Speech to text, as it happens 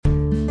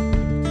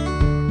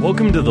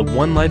Welcome to the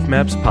One Life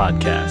Maps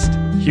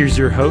podcast. Here's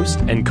your host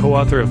and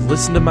co-author of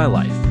Listen to My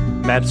Life,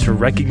 Maps for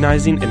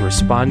Recognizing and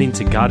Responding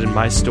to God in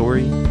My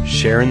Story,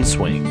 Sharon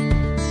Swing.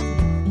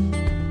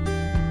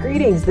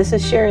 Greetings, this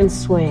is Sharon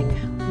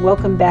Swing.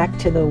 Welcome back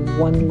to the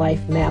One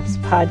Life Maps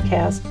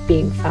podcast,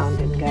 being found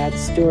in God's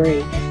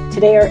story.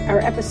 Today our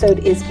episode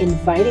is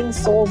Inviting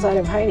Souls Out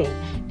of Hiding,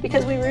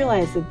 because we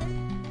realize that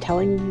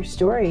telling your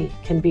story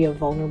can be a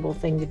vulnerable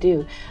thing to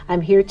do.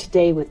 I'm here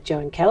today with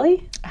Joan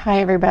Kelly.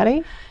 Hi,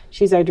 everybody.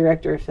 She's our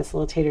Director of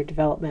Facilitator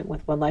Development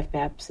with One Life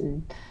Maps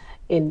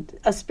and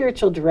a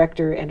spiritual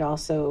director and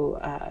also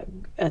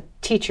a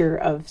teacher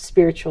of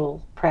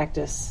spiritual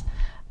practice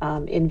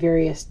in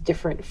various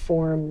different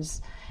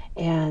forms.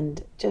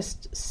 And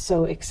just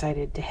so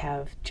excited to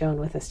have Joan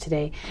with us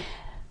today.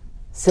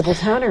 Sybil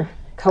Towner,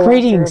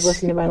 co-author of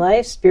Listen to My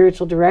Life,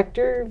 spiritual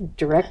director,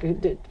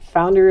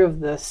 founder of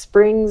the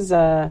Springs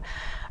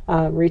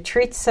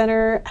Retreat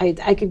Center.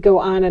 I could go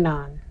on and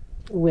on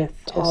with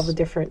all the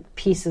different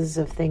pieces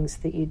of things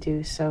that you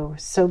do. So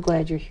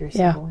glad you're here,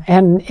 Sybil. Yeah,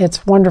 and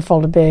it's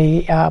wonderful to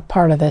be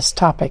part of this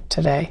topic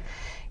today.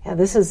 Yeah,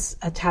 this is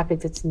a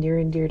topic that's near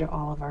and dear to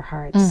all of our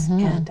hearts.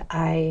 And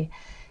I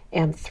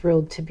am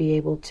thrilled to be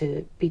able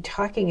to be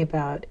talking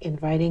about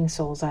inviting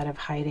souls out of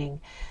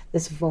hiding,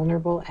 this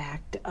vulnerable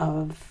act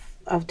of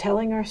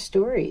telling our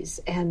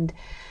stories. And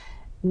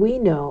we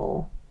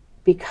know,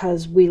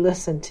 because we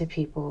listen to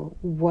people,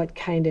 what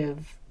kind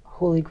of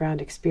holy ground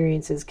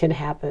experiences can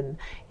happen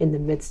in the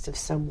midst of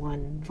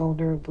someone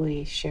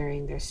vulnerably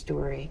sharing their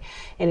story.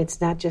 And it's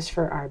not just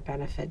for our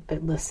benefit,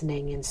 but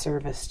listening in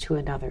service to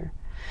another.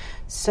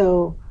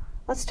 So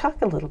let's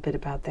talk a little bit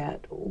about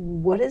that.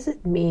 What does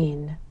it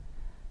mean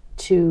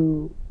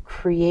to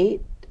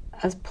create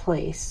a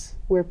place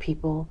where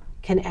people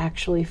can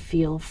actually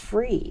feel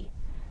free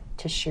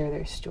to share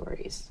their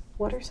stories?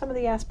 What are some of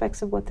the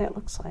aspects of what that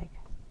looks like?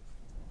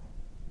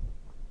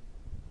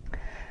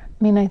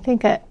 I mean, I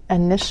think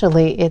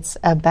initially it's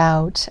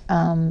about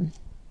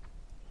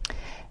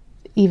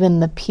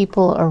even the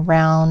people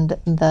around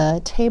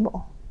the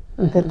table,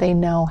 that they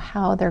know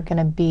how they're going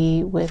to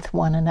be with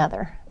one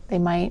another. They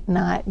might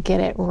not get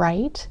it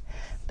right,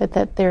 but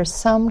that there's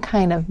some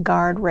kind of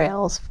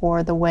guardrails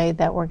for the way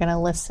that we're going to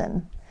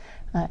listen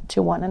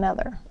to one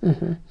another.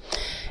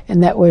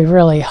 And that we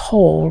really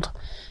hold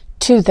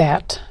to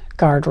that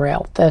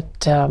guardrail,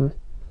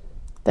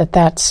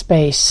 that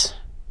space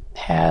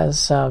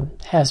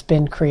has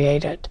been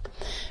created.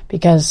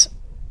 Because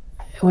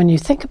when you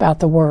think about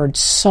the word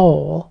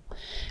soul,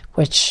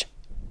 which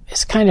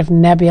is kind of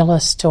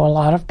nebulous to a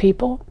lot of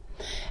people,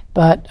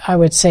 but I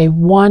would say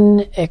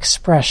one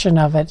expression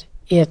of it,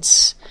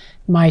 it's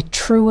my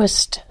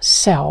truest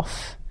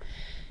self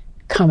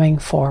coming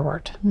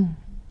forward.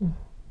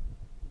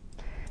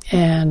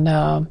 And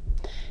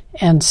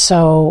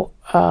so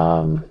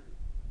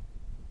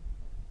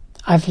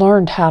I've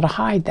learned how to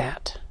hide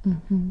that.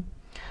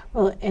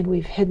 Well, and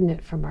we've hidden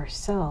it from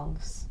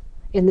ourselves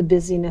in the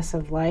busyness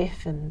of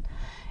life, and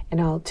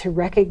all, to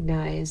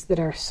recognize that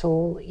our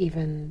soul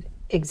even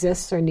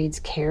exists or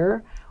needs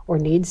care or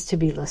needs to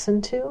be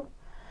listened to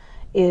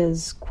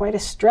is quite a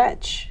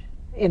stretch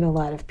in a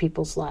lot of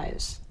people's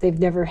lives. They've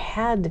never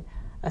had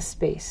a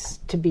space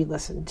to be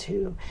listened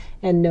to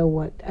and know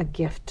what a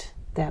gift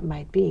that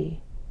might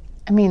be.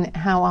 I mean,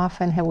 how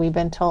often have we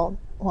been told,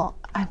 well,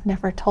 I've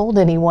never told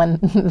anyone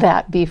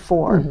that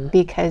before,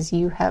 because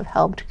you have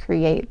helped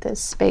create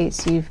this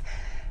space. I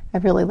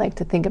really like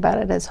to think about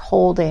it as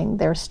holding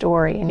their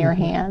story in your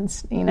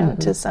hands,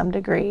 to some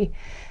degree.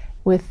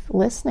 With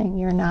listening,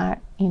 you're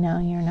not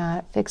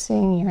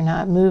fixing, you're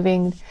not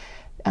moving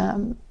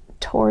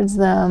towards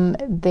them.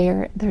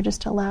 They're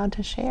just allowed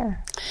to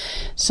share.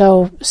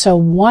 So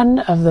one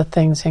of the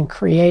things in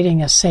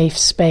creating a safe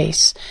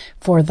space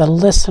for the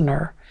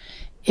listener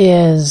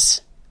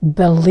is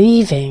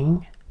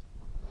believing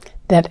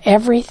that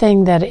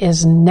everything that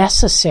is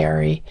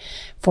necessary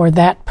for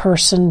that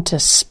person to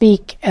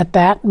speak at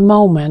that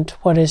moment,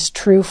 what is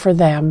true for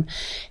them,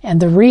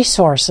 and the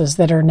resources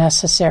that are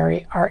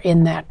necessary are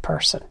in that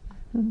person.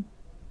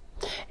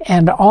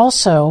 And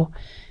also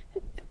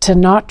to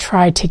not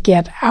try to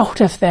get out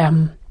of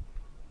them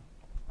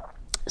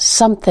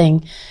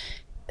something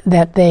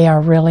that they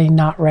are really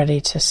not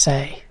ready to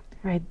say.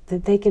 Right,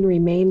 that they can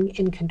remain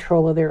in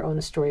control of their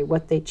own story,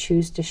 what they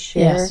choose to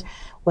share,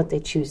 what they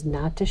choose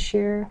not to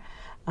share,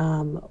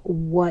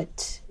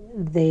 what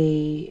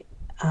they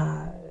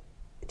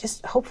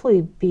just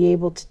hopefully be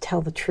able to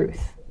tell the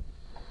truth,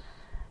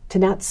 to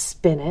not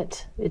spin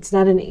it. It's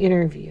not an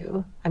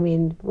interview. I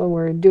mean, when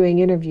we're doing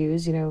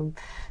interviews,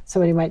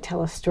 somebody might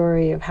tell a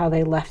story of how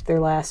they left their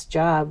last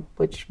job,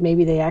 which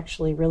maybe they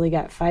actually really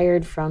got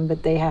fired from,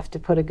 but they have to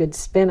put a good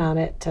spin on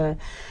it to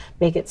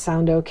make it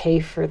sound okay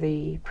for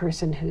the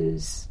person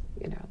who's,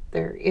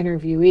 their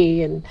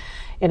interviewee,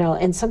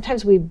 and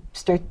sometimes we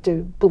start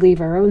to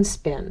believe our own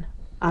spin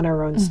on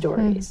our own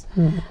stories,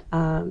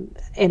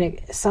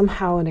 and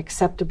somehow an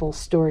acceptable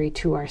story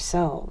to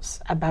ourselves,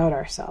 about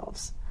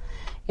ourselves.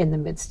 in the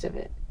midst of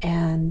it.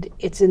 And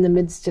it's in the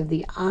midst of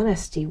the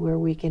honesty where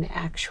we can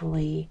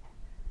actually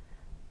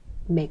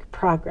make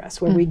progress,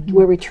 where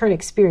we turn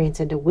experience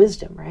into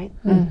wisdom, right?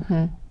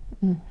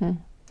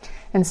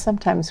 And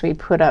sometimes we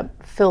put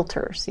up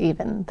filters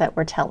even that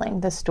we're telling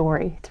the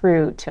story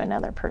through to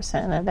another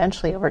person. And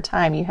eventually over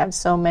time you have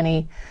so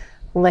many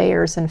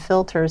layers and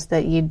filters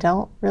that you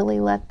don't really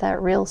let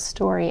that real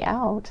story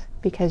out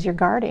because you're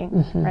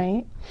guarding,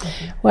 right?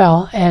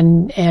 Well,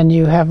 and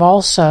you have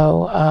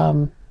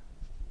also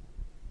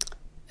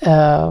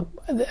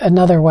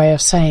another way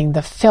of saying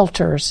the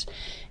filters.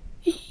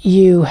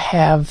 You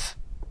have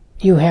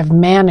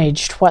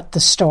managed what the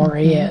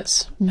story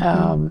is,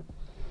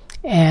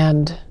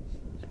 and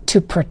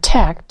to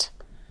protect,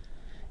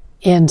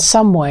 in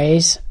some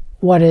ways,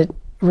 what it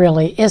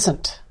really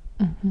isn't,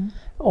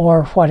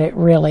 or what it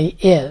really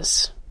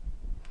is.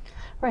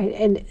 Right,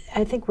 and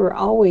I think we're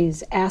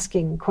always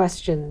asking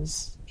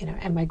questions.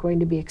 Am I going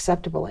to be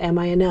acceptable? Am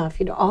I enough?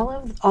 All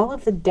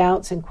of the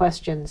doubts and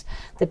questions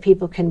that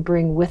people can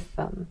bring with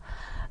them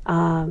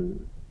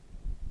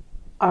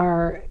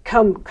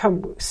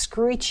come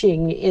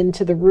screeching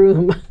into the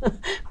room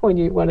when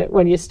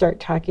you start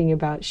talking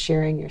about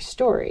sharing your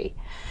story,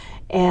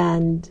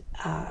 and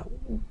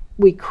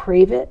we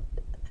crave it,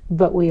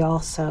 but we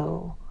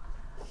also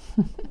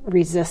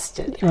resist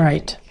it.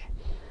 Right.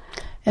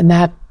 And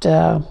that,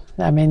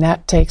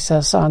 that takes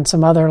us on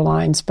some other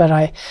lines, but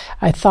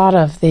I thought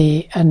of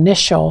the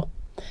initial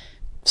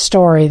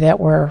story that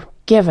we're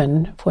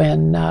given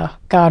when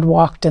God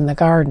walked in the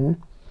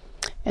garden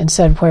and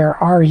said, "Where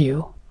are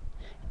you?"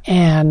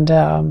 And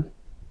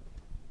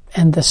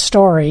the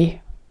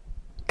story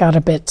got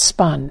a bit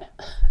spun.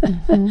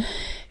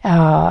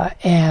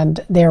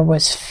 And there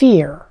was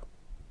fear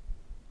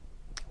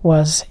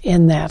was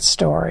in that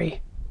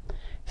story.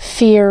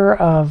 Fear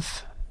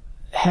of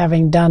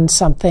having done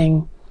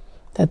something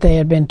that they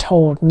had been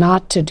told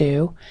not to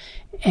do,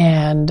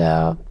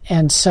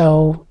 and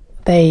so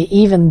they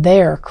even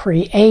there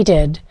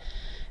created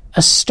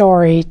a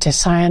story to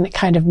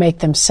kind of make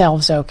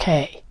themselves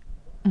okay.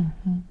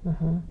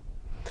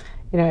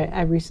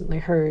 I recently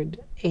heard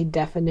a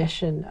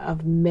definition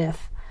of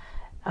myth,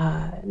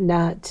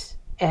 not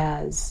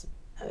as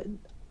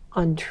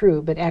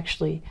untrue, but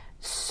actually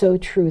so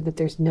true that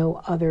there's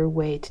no other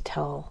way to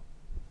tell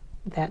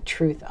that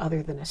truth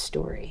other than a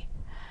story.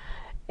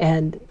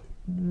 And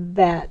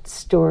that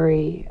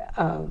story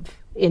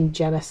in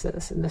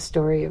Genesis and the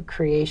story of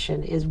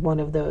creation is one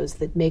of those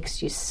that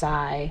makes you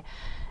sigh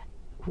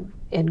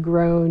and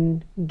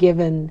groan,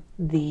 given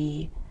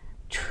the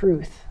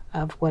truth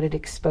of what it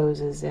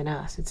exposes in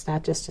us. It's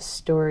not just a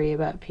story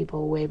about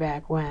people way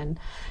back when,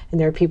 and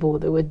there are people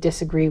that would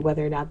disagree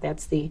whether or not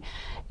that's the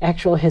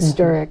actual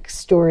historic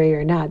story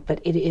or not, but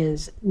it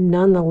is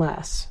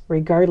nonetheless,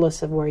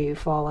 regardless of where you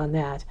fall on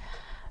that,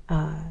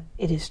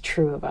 it is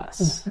true of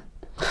us.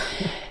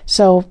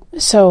 So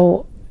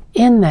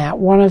in that,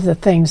 one of the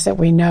things that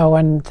we know,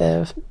 and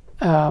the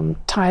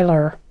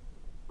Tyler,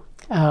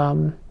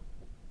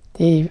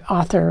 the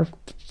author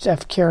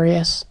of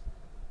Curious,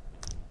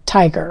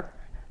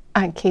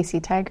 Casey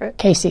Tygrett.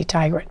 Casey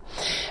Tygrett.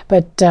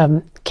 But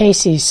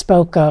Casey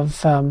spoke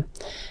of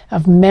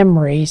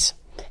memories,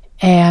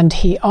 and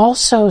he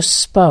also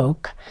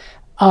spoke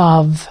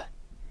of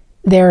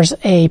there's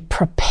a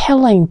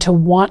propelling to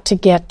want to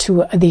get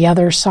to the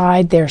other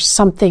side. There's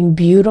something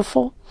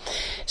beautiful.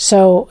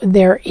 So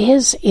there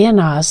is in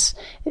us,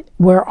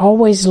 we're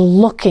always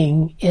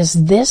looking,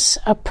 is this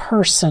a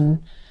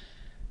person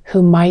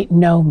who might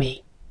know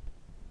me?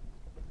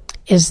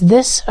 Is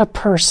this a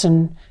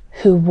person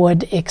who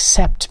would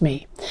accept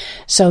me?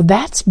 So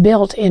that's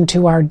built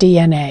into our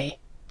DNA.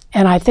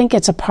 And I think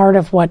it's a part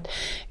of what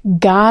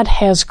God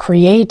has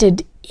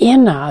created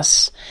in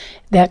us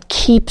that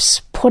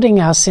keeps putting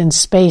us in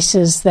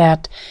spaces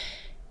that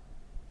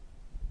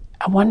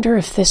I wonder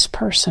if this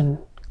person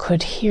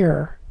could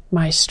hear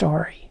my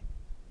story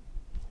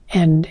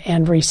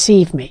and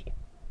receive me.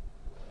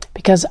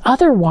 Because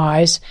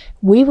otherwise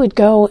we would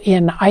go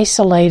in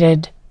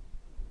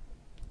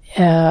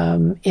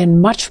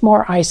much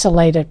more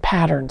isolated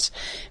patterns.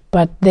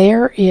 But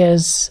there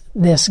is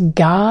this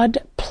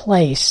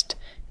God-placed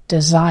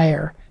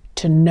desire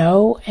to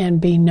know and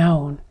be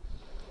known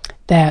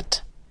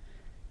that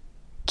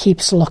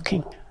keeps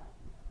looking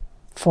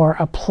for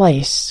a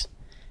place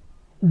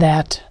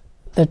that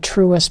the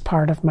truest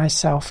part of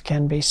myself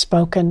can be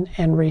spoken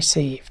and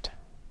received.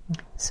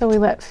 So we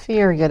let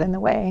fear get in the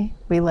way.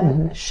 We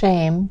let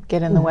shame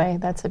get in the way.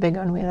 That's a big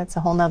one. That's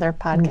a whole nother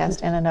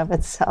podcast in and of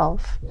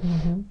itself.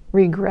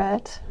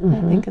 Regret,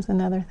 I think, is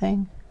another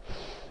thing.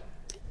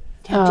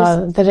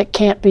 That it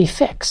can't be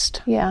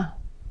fixed. Yeah,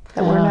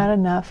 that we're not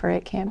enough, or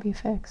it can't be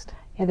fixed.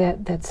 Yeah,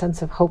 that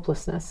sense of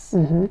hopelessness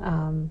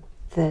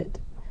that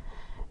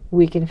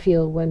we can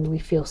feel when we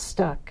feel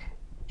stuck.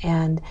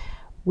 And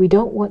we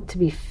don't want to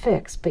be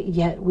fixed, but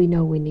yet we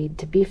know we need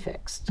to be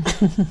fixed.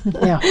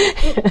 Yeah.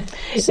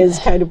 Is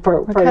kind of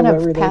part We're kind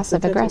of of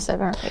passive aggressive,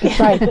 aren't we?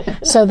 Right.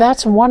 So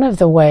that's one of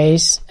the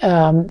ways,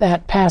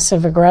 that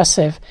passive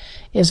aggressive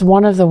is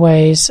one of the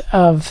ways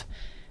of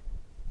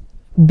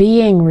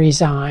being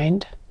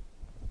resigned,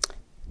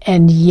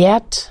 and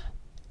yet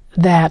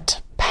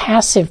that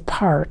passive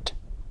part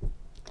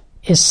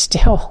is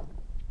still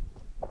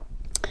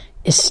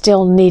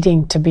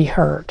needing to be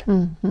heard.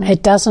 Mm-hmm.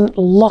 It doesn't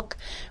look,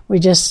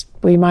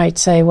 we might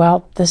say,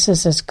 well, this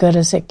is as good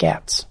as it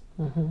gets.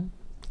 Mm-hmm.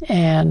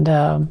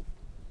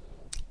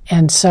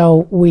 And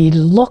so we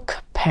look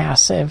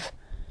passive,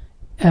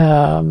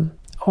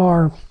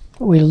 or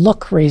we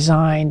look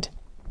resigned,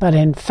 but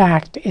in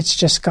fact, it's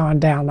just gone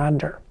down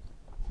under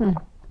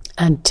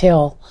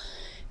until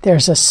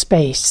there's a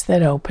space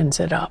that opens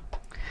it up.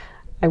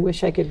 I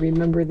wish I could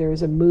remember there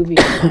was a movie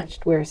I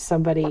watched where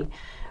somebody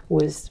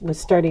was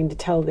starting to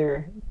tell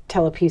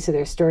a piece of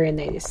their story, and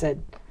they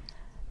said,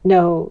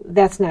 no,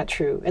 that's not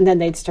true. And then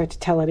they'd start to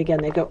tell it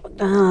again. They'd go,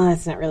 no,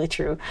 that's not really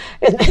true.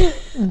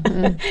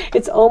 And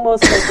it's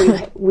almost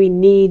like we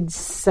need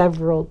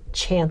several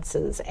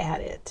chances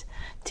at it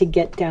to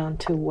get down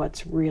to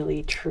what's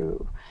really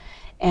true.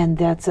 And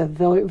that's a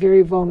very,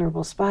 very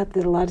vulnerable spot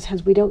that a lot of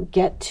times we don't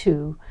get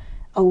to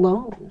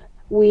alone.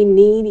 We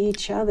need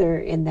each other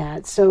in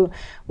that. So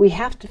we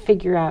have to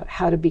figure out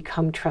how to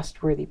become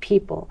trustworthy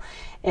people.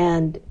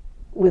 And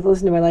with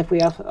Listen to My Life,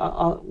 we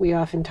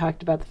often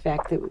talked about the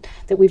fact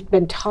that we've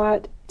been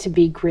taught to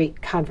be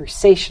great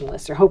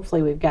conversationalists, or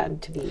hopefully we've gotten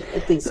to be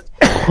at least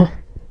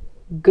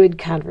good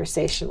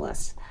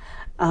conversationalists.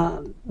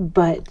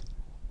 But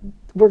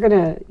we're going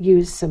to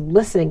use some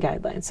listening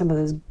guidelines, some of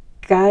those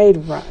guide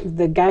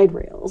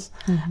rails,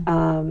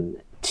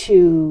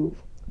 to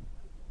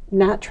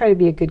not try to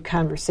be a good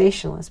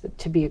conversationalist, but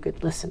to be a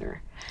good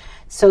listener,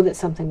 so that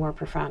something more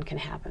profound can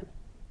happen.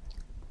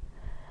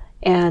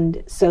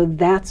 And so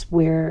that's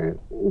where,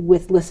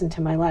 with Listen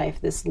to My Life,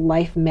 this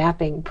life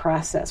mapping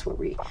process where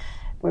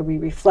we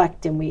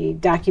reflect and we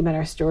document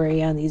our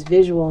story on these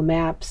visual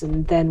maps,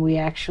 and then we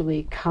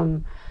actually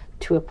come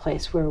to a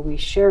place where we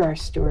share our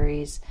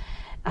stories.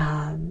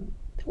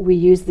 We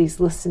use these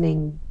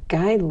listening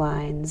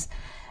guidelines,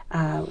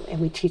 and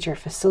we teach our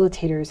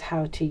facilitators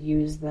how to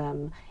use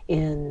them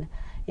in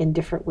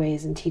different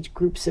ways, and teach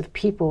groups of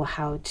people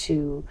how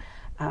to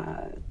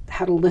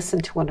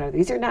listen to one another.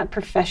 These are not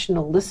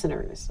professional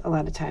listeners a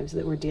lot of times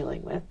that we're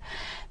dealing with.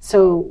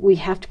 So we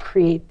have to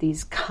create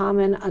these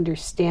common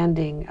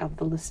understanding of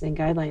the listening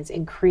guidelines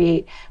and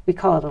create, we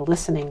call it a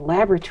listening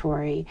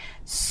laboratory,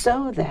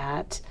 so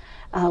that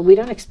we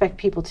don't expect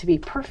people to be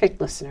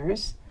perfect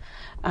listeners,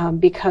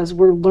 because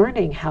we're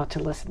learning how to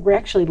listen. We're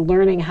actually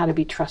learning how to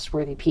be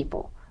trustworthy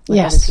people with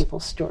other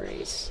people's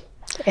stories.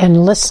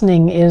 And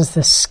listening is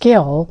the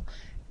skill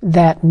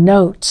that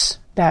notes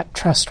that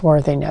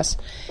trustworthiness.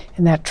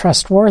 And that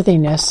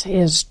trustworthiness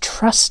is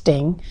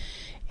trusting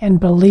and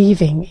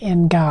believing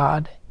in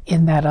God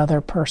in that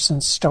other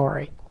person's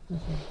story.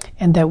 Mm-hmm.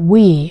 And that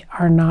we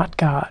are not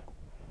God.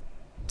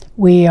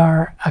 We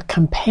are a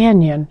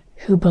companion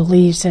who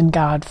believes in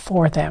God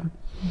for them,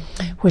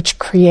 which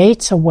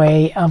creates a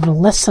way of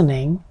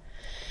listening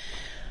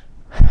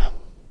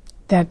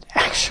that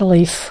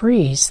actually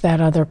frees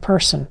that other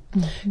person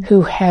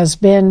who has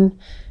been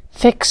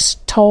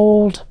fixed,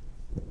 told,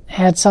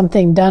 had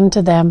something done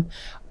to them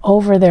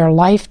over their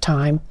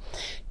lifetime,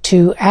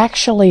 to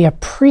actually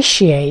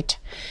appreciate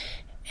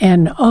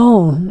and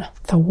own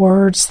the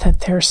words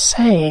that they're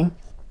saying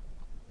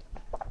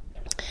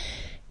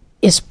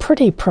is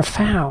pretty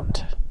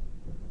profound.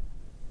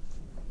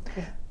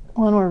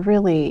 When we're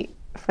really,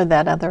 for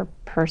that other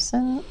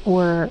person,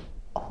 we're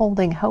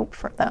holding hope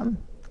for them.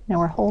 You know,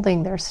 we're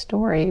holding their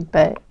story,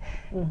 but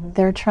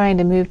they're trying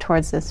to move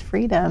towards this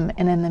freedom,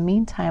 and in the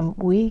meantime,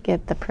 we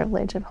get the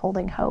privilege of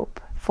holding hope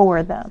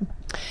for them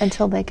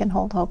until they can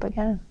hold hope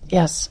again.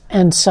 Yes,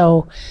 and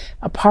so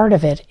a part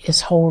of it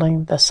is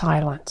holding the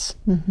silence.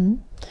 Mm-hmm.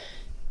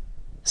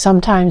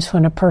 Sometimes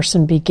when a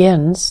person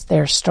begins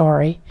their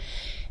story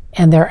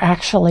and they're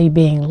actually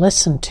being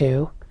listened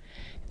to,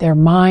 their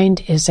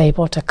mind is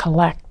able to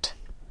collect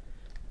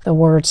the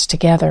words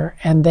together,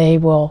 and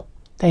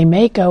they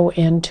may go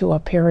into a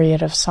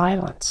period of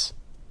silence.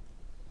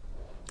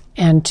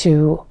 And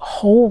to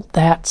hold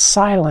that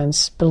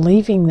silence,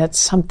 believing that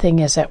something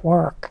is at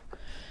work,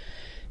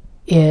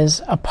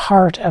 is a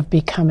part of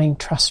becoming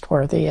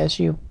trustworthy, as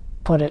you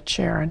put it,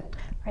 Sharon.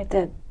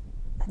 Right.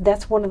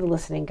 That's one of the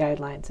listening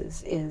guidelines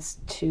is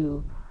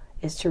to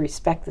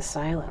respect the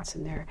silence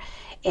in there,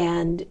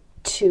 and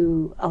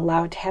to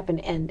allow it to happen.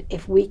 And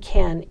if we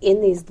can,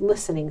 in these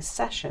listening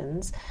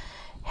sessions,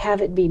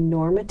 have it be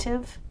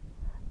normative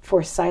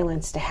for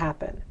silence to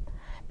happen,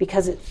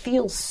 because it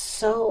feels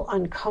so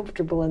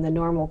uncomfortable in the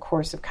normal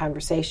course of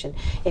conversation.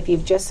 If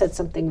you've just said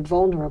something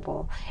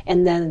vulnerable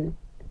and then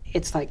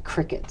it's like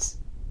crickets,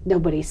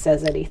 nobody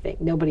says anything,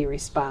 nobody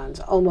responds.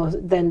 Almost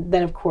then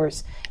of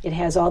course it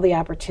has all the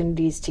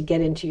opportunities to get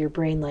into your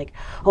brain, like,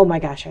 oh my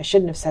gosh, I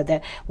shouldn't have said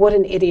that. What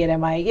an idiot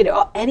am I?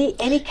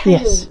 Any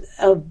kind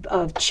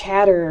of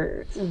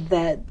chatter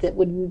that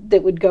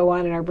would go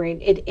on in our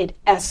brain. It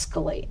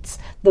escalates.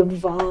 The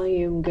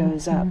volume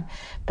goes up.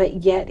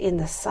 But yet in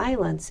the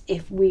silence,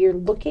 if we are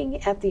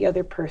looking at the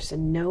other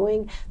person,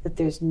 knowing that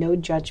there's no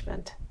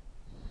judgment,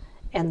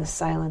 and the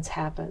silence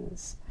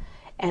happens,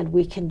 and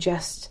we can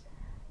just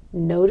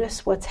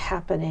notice what's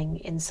happening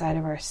inside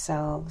of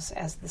ourselves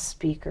as the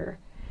speaker.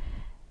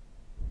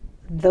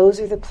 Those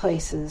are the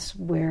places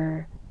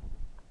where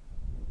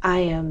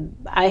I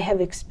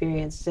have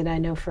experienced, and I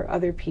know for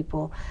other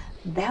people,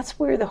 that's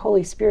where the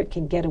Holy Spirit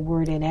can get a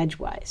word in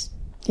edgewise.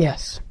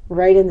 Yes.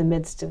 Right in the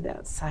midst of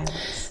that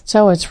silence.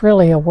 So it's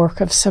really a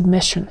work of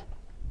submission.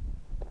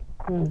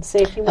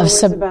 Say a few more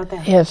words about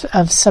that.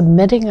 Of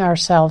submitting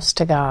ourselves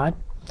to God,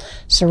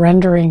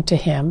 surrendering to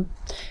Him,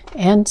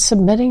 and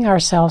submitting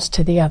ourselves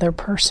to the other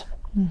person.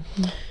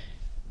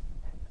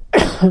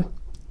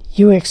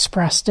 You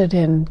expressed it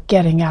in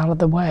getting out of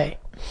the way.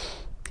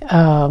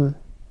 But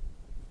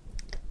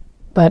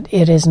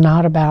it is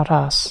not about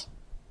us.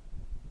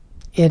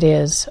 It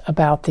is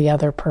about the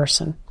other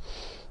person.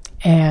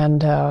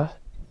 And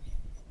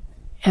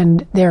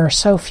there are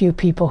so few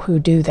people who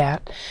do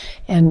that.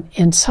 And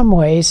in some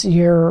ways,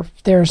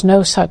 there's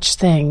no such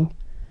thing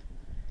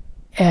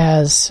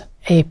as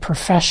a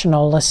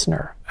professional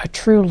listener. A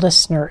true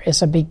listener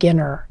is a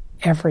beginner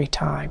every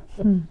time.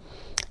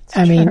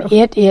 I mean,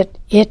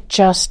 it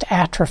just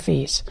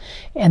atrophies.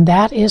 And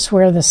that is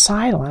where the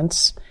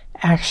silence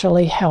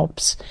actually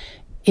helps.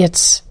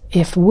 It's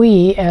if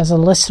we, as a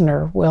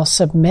listener, will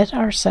submit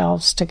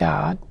ourselves to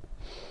God,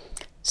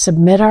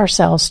 submit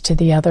ourselves to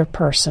the other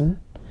person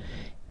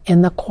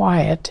in the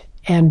quiet,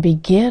 and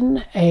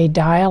begin a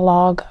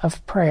dialogue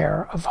of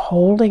prayer, of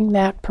holding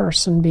that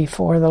person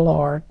before the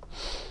Lord,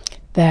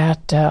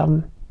 that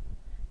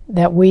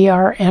we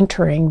are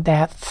entering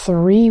that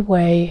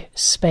three-way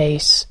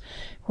space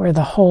where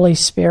the Holy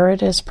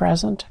Spirit is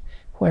present,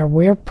 where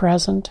we're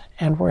present,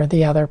 and where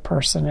the other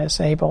person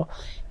is able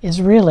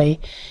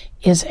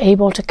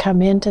to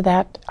come into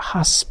that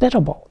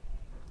hospitable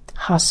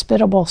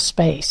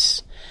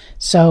space.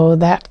 So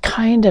that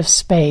kind of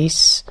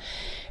space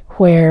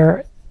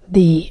where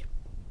the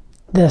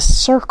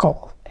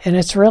circle, and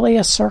it's really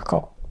a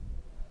circle,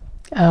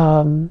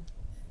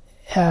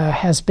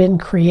 has been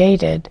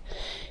created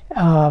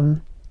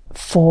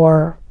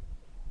for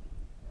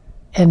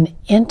an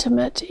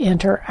intimate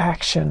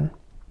interaction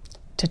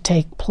to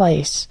take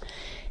place.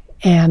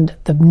 And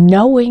the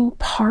knowing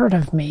part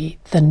of me,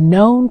 the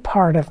known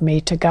part of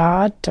me to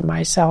God, to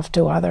myself,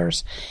 to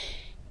others,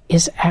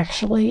 is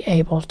actually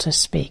able to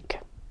speak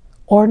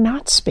or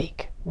not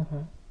speak.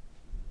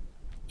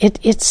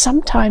 It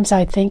sometimes,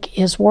 I think,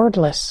 is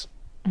wordless.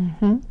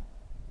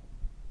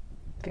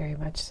 Very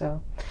much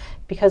so.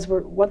 Because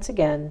we're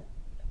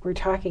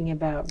talking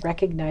about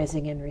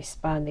recognizing and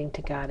responding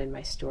to God in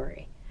my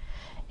story.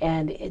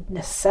 And it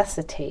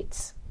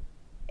necessitates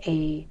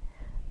a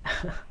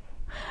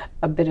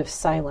bit of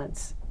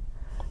silence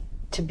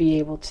to be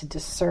able to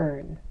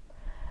discern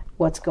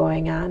what's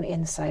going on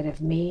inside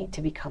of me,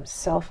 to become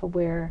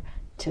self-aware,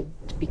 to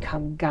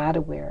become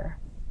God-aware,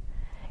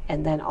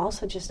 and then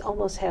also just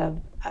almost have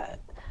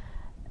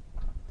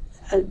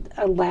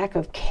a lack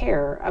of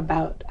care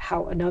about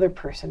how another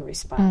person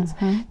responds.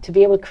 To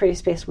be able to create a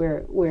space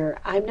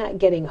where I'm not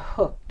getting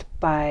hooked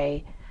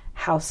by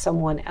how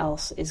someone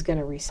else is going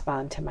to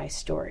respond to my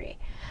story.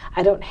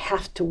 I don't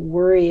have to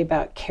worry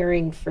about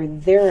caring for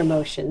their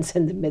emotions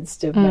in the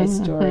midst of my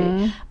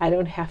story. I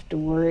don't have to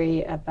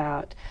worry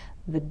about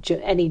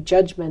any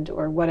judgment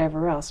or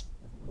whatever else.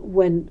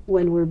 When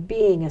we're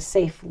being a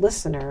safe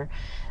listener,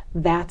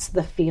 that's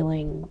the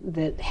feeling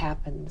that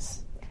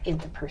happens in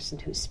the person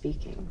who's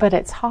speaking. But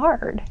it's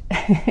hard.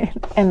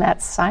 And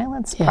that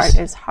silence part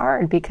is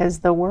hard because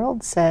the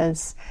world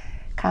says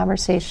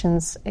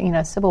conversations,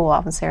 Sybil will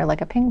often say, are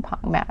like a ping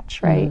pong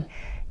match, right?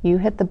 You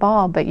hit the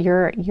ball, but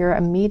you're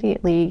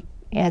immediately,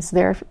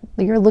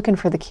 you're looking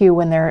for the cue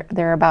when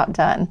they're about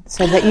done,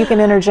 so that you can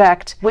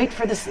interject. Wait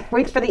for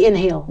the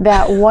inhale.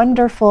 That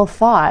wonderful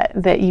thought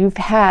that you've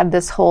had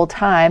this whole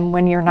time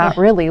when you're not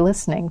really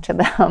listening to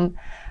them.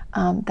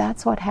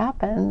 That's what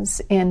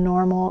happens in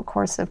normal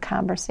course of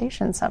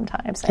conversation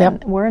sometimes.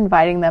 And we're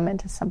inviting them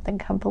into something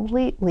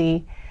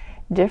completely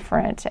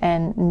different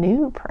and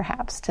new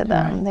perhaps to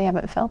them. They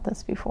haven't felt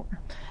this before.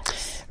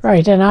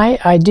 Right, and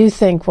I do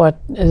think what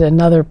is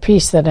another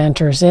piece that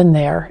enters in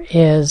there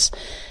is,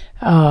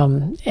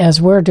 as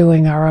we're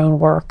doing our own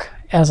work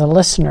as a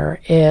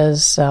listener,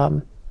 is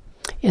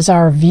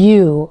our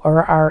view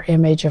or our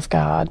image of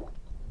God,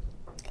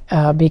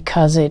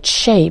 because it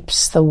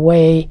shapes the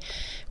way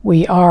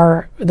we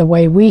are, the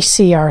way we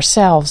see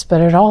ourselves,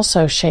 but it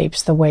also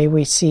shapes the way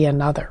we see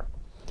another.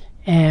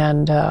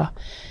 And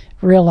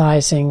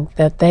realizing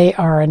that they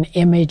are an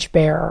image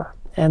bearer.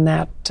 And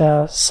that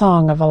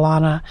song of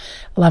Alana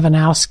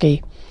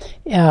Levanowski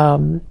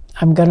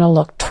I'm going to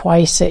look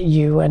twice at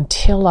you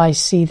until I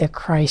see the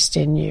Christ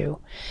in you.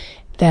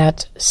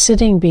 That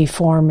sitting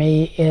before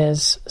me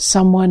is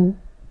someone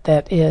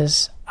that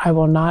is, I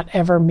will not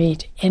ever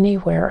meet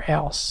anywhere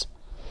else.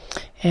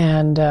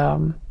 And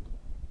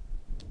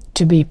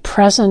to be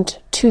present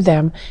to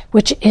them,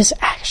 which is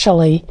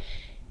actually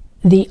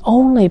the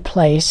only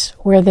place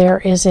where there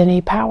is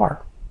any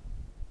power,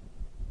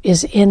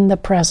 is in the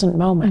present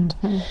moment.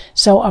 Mm-hmm.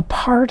 So a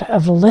part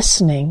of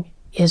listening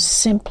is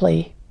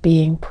simply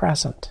being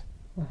present.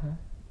 Mm-hmm.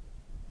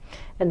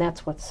 And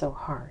that's what's so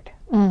hard,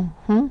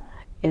 mm-hmm.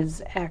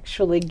 is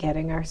actually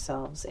getting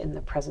ourselves in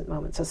the present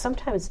moment. So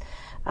sometimes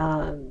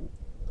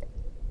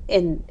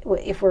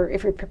if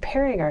we're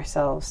preparing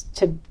ourselves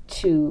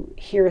to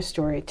hear a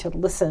story, to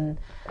listen,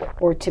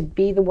 or to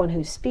be the one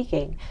who's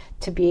speaking,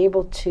 to be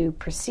able to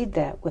precede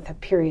that with a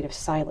period of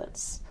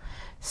silence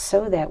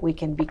so that we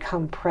can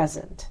become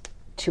present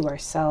to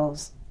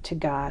ourselves, to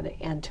God,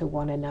 and to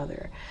one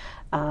another.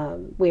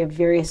 We have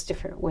various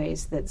different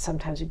ways that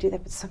sometimes we do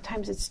that, but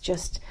sometimes it's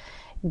just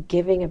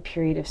giving a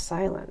period of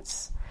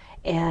silence.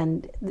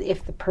 And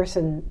if the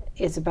person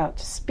is about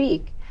to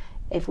speak,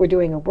 if we're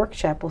doing a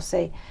workshop, we'll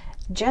say,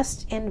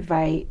 just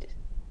invite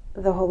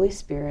the Holy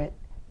Spirit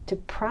to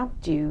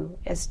prompt you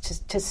as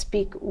to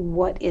speak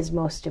what is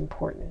most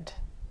important.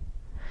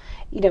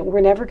 You know, we're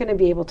never going to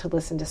be able to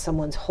listen to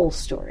someone's whole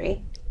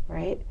story,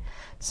 right?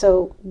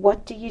 So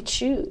what do you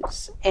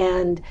choose?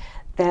 And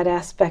that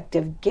aspect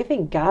of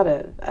giving God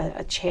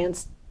a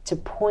chance to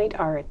point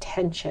our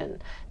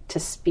attention to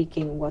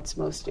speaking what's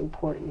most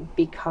important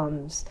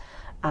becomes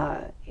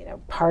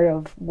part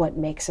of what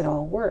makes it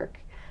all work,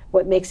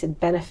 what makes it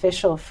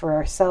beneficial for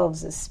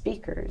ourselves as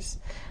speakers.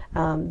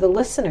 The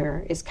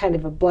listener is kind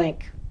of a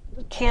blank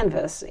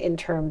canvas in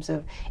terms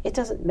of it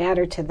doesn't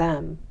matter to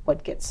them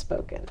what gets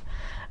spoken.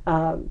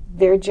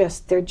 Their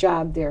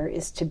job there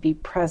is to be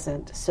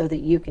present so that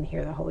you can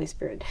hear the Holy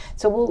Spirit.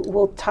 So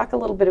we'll talk a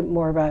little bit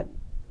more about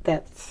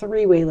that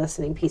three-way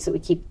listening piece that we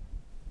keep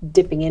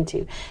dipping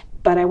into.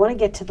 But I want to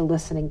get to the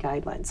listening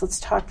guidelines. Let's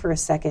talk for a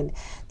second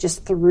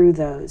just through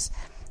those.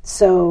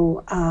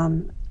 So,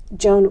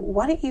 Joan,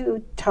 why don't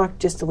you talk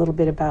just a little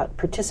bit about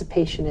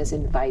participation as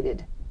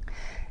invited?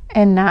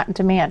 And not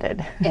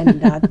demanded.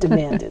 And not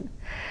demanded.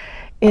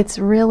 It's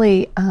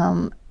really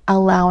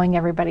allowing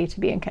everybody to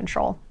be in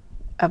control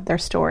of their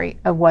story,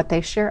 of what they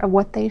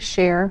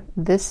share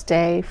this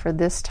day for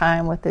this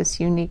time with this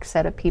unique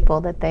set of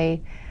people that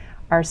they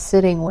are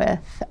sitting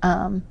with.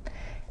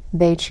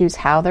 They choose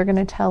how they're going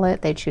to tell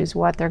it. They choose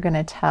what they're going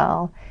to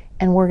tell.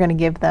 And we're going to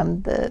give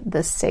them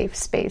the safe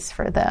space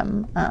for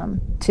them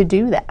to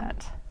do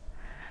that.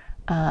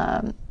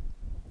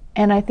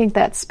 And I think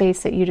that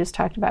space that you just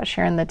talked about,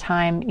 sharing the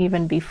time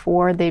even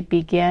before they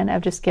begin,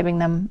 of just giving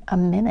them a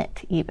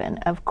minute even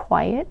of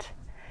quiet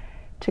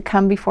to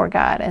come before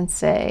God and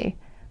say,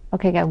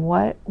 okay, God,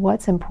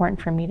 what's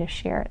important for me to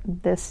share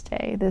this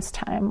day, this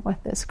time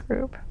with this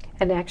group?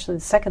 And actually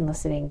the second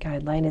listening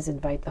guideline is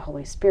invite the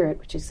Holy Spirit,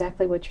 which is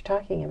exactly what you're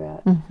talking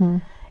about, mm-hmm.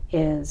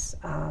 is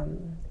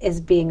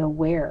being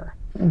aware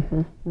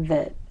mm-hmm.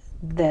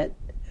 that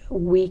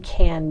we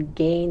can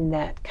gain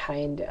that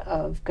kind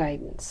of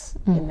guidance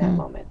mm-hmm. in that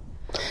moment.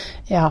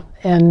 Yeah,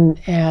 and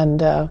in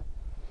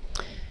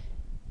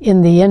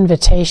the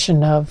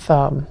invitation of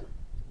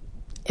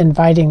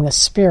inviting the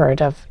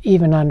Spirit, of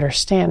even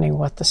understanding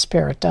what the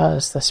Spirit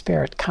does, the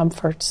Spirit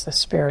comforts, the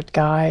Spirit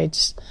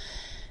guides,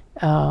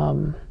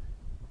 the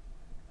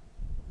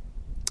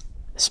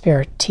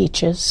Spirit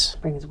teaches,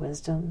 brings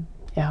wisdom.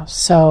 Yeah.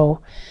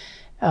 So,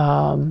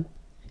 and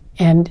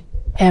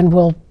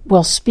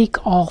we'll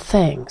speak all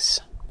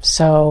things.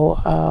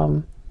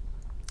 So,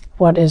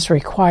 what is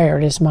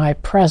required is my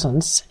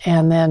presence,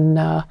 and then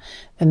the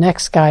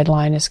next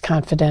guideline is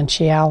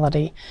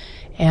confidentiality.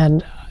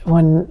 And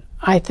when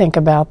I think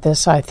about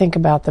this, I think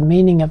about the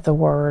meaning of the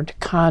word.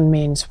 Con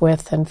means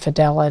with, and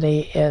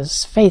fidelity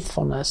is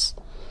faithfulness.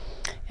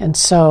 And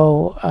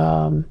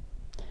so,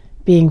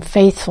 being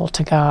faithful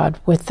to God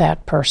with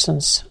that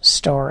person's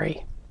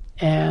story,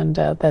 and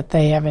that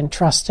they have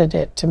entrusted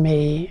it to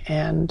me,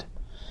 and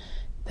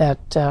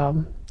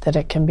that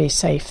it can be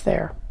safe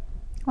there.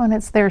 Well, and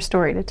it's their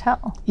story to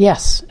tell.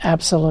 Yes,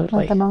 absolutely.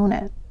 Let them own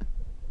it.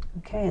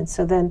 Okay, and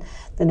so then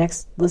the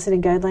next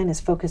listening guideline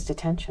is focused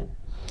attention.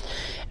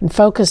 And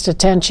focused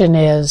attention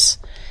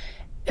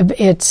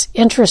it's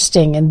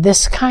interesting. In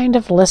this kind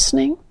of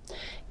listening,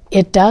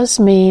 it does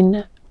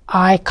mean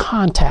eye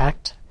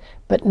contact,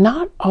 but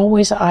not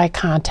always eye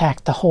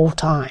contact the whole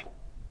time.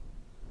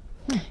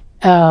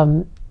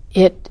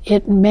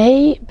 It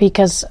may,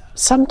 because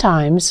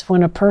sometimes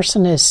when a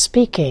person is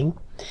speaking,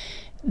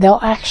 they'll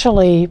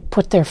actually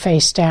put their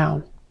face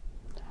down.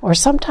 Or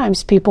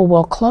sometimes people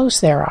will close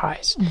their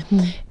eyes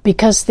mm-hmm.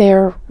 because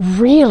they're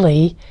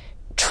really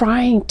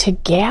trying to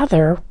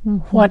gather mm-hmm.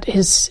 what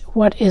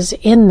is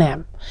in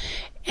them.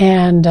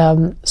 And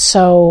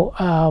so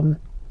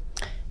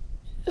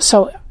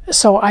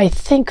I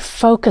think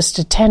focused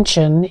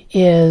attention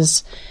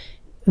is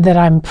that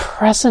I'm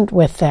present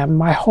with them,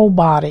 my whole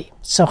body.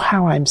 So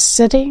how I'm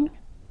sitting,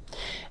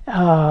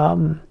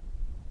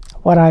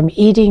 What I'm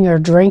eating or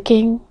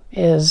drinking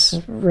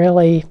is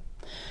really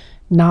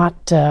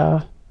not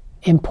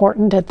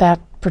important at that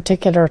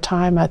particular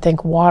time. I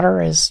think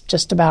water is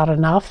just about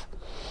enough.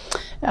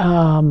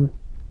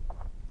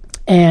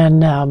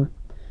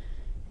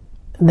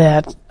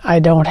 That I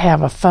don't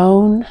have a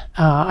phone.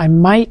 I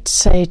might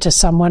say to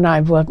someone,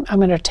 I'm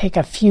going to take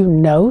a few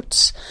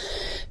notes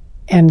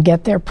and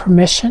get their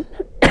permission.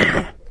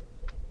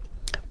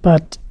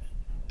 But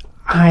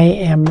I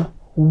am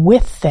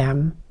with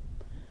them,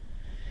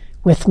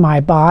 with my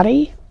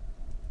body,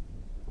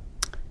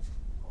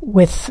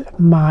 with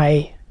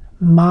my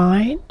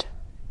mind,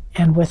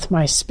 and with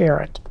my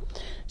spirit.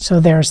 So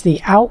there's the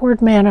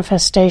outward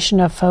manifestation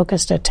of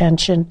focused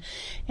attention,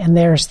 and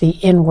there's the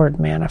inward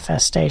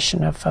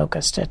manifestation of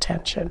focused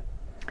attention.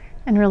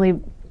 And really,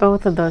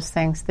 both of those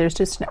things, there's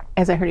just,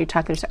 as I heard you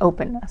talk, there's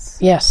openness.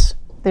 Yes.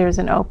 There's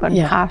an open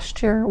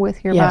posture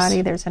with your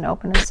body. There's an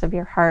openness of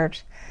your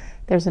heart.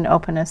 There's an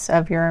openness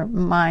of your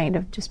mind,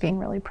 of just being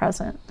really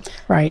present.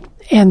 Right.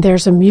 And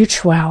there's a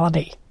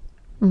mutuality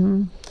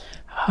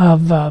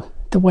of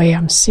the way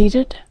I'm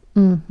seated,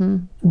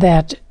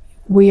 that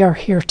we are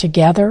here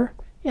together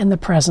in the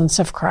presence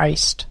of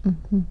Christ,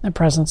 the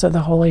presence of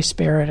the Holy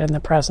Spirit, and the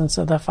presence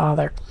of the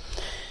Father.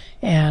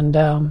 And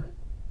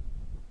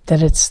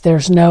that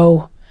there's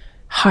no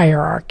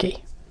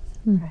hierarchy.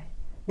 Right.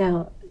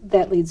 Now,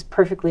 that leads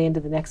perfectly into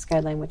the next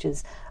guideline, which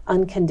is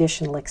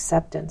unconditional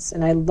acceptance.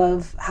 And I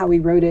love how we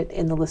wrote it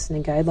in the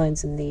listening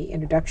guidelines in the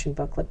introduction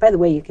booklet. By the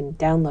way, you can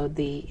download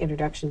the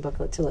introduction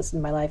booklet to Listen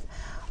to My Life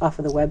off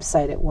of the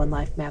website at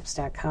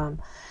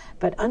onelifemaps.com.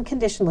 But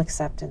unconditional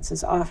acceptance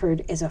is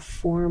offered as a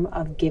form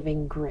of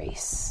giving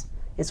grace,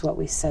 is what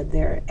we said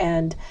there.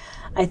 And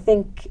I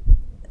think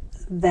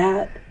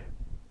that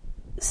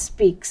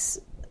speaks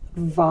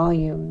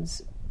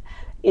volumes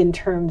in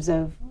terms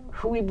of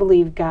who we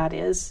believe God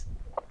is,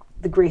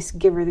 the grace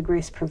giver, the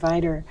grace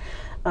provider,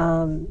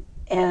 and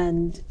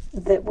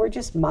that we're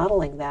just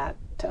modeling that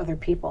to other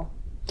people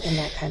in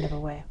that kind of a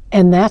way.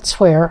 And that's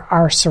where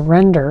our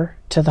surrender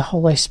to the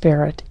Holy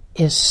Spirit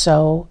is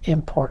so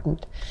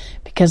important,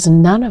 because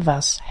none of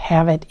us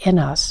have it in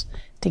us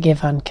to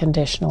give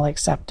unconditional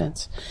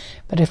acceptance.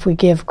 But if we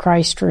give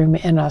Christ room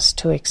in us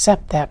to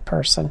accept that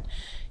person,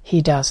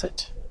 he does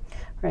it.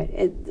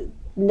 Right.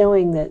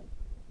 Knowing that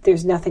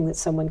there's nothing that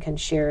someone can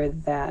share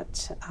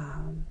that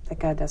that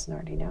God doesn't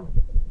already know.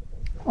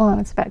 Well,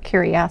 and it's about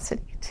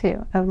curiosity,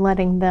 too, of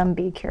letting them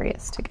be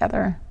curious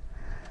together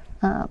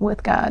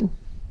with God.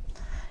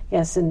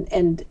 Yes,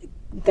 and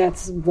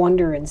that's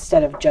wonder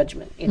instead of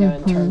judgment,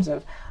 in terms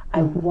of,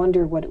 I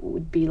wonder what it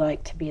would be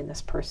like to be in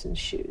this person's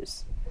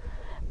shoes,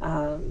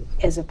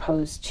 as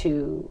opposed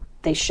to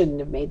they shouldn't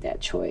have made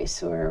that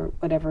choice or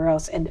whatever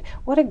else. And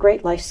what a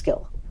great life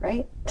skill,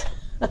 right?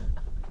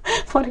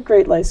 What a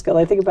great life skill.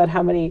 I think about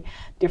how many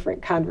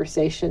different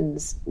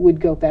conversations would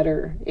go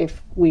better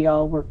if we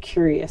all were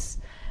curious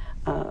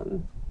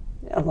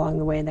along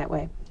the way in that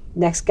way.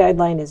 Next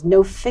guideline is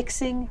no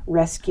fixing,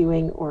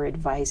 rescuing, or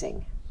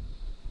advising.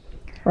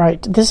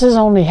 Right. This is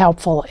only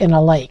helpful in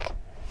a lake.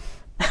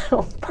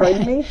 Oh,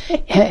 pardon me?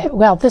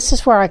 Well, this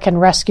is where I can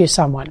rescue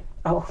someone.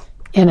 Oh.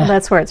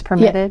 That's where it's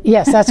permitted?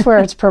 Yes, that's where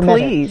it's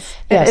permitted. Please,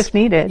 yes. If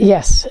needed.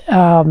 Yes.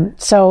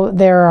 So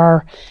there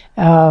are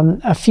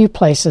a few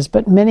places,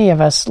 but many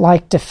of us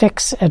like to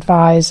fix,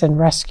 advise, and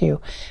rescue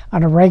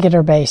on a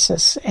regular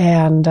basis.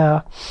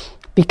 And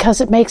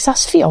because it makes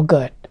us feel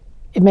good.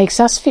 It makes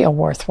us feel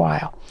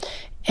worthwhile.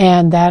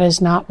 And that is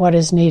not what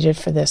is needed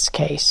for this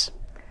case.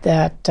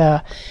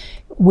 That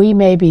we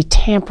may be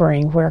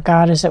tampering where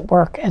God is at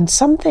work. And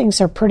some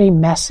things are pretty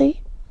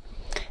messy.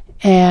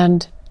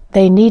 And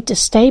they need to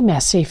stay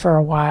messy for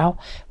a while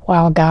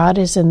God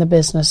is in the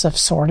business of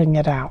sorting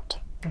it out.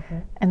 Mm-hmm.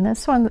 And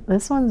this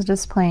one's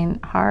just plain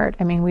hard.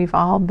 I mean, we've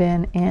all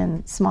been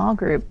in small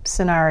group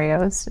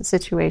scenarios,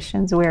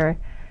 situations where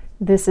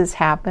this has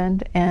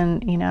happened,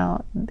 and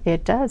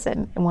it does.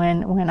 And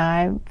when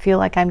I feel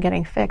like I'm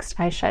getting fixed,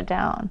 I shut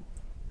down.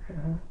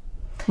 Mm-hmm.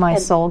 My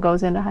soul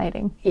goes into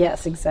hiding.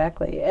 Yes,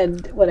 exactly.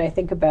 And when I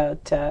think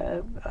about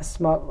a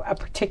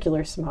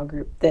particular small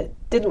group that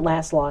didn't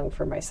last long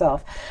for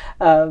myself,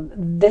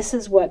 this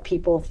is what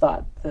people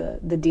thought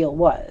the deal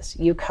was.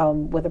 You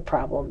come with a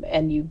problem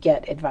and you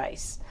get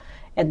advice,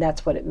 and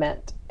that's what it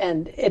meant.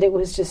 And it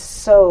was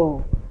just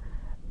so.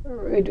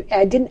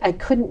 I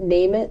couldn't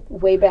name it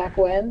way back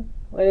when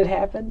it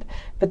happened,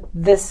 but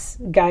this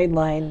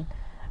guideline,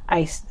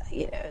 I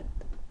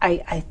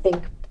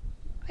think.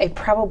 It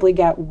probably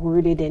got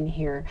worded in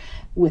here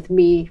with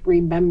me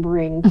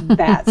remembering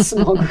that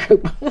small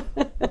group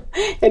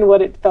and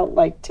what it felt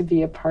like to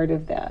be a part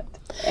of that.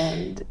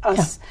 And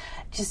us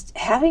just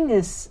having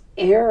this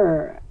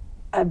air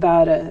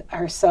about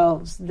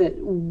ourselves that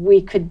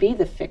we could be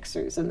the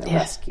fixers and the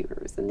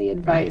rescuers and the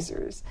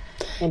advisors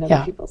in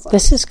other people's lives.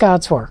 This is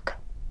God's work.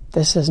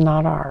 This is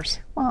not ours.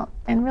 Well,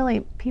 and really,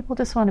 people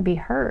just want to be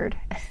heard.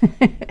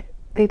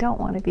 They don't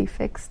want to be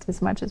fixed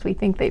as much as we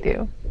think they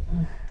do.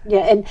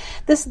 Yeah, and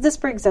this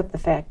brings up the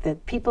fact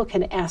that people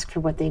can ask for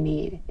what they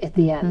need at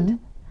the end.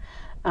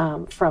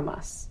 from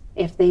us.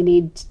 If they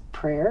need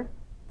prayer,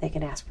 they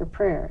can ask for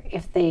prayer.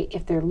 If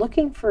they're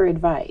looking for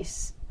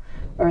advice,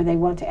 or they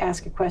want to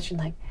ask a question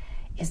like,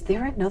 is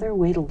there another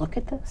way to look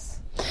at this?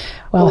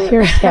 Well,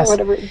 here, yes.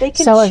 Whatever. They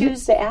can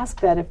choose to ask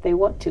that if they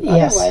want to.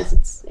 Yes.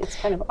 Otherwise, it's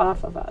kind of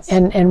off of us.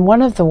 And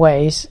one of the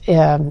ways,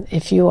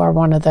 if you are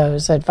one of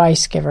those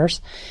advice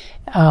givers,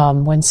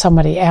 when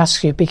somebody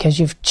asks you, because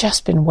you've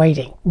just been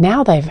waiting,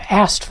 now they've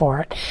asked for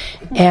it,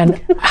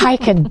 and I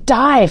can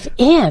dive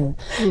in.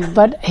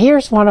 But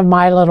here's one of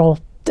my little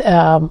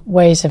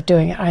ways of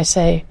doing it. I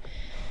say,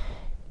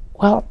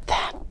 well,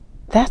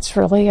 that's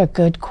really a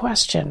good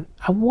question.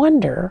 I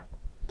wonder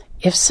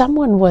if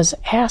someone was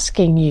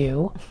asking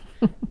you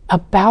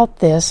about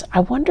this, I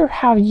wonder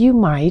how you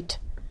might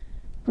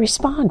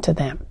respond to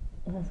them.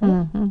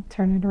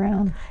 Turn it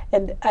around.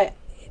 And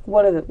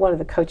one of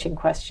the coaching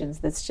questions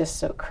that's just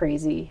so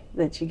crazy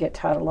that you get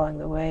taught along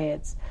the way,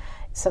 it's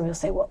somebody will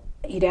say, well,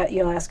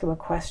 you'll ask them a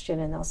question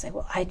and they'll say,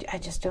 well, I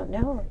just don't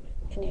know.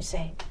 And you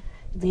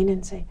lean in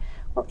and say,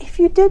 well, if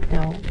you did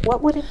know,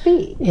 what would it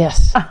be?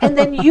 Yes. And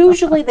then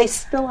usually they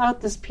spill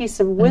out this piece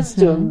of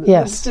wisdom.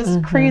 Yes. It's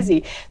just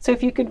crazy. So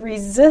if you could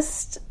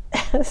resist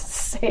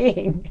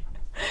saying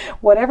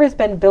whatever's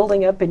been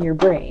building up in your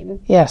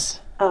brain.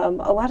 Yes. A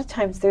lot of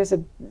times there is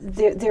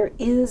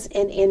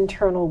an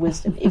internal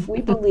wisdom. If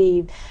we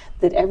believe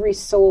that every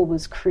soul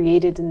was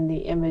created in the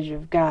image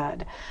of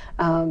God,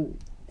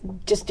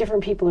 just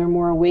different people are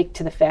more awake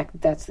to the fact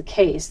that that's the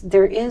case.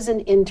 There is an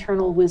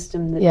internal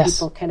wisdom that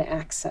people can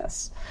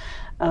access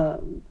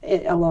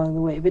along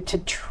the way. But to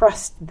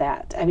trust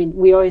that, I mean,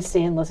 we always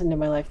say in Listen to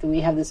My Life that we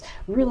have this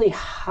really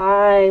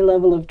high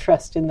level of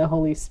trust in the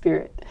Holy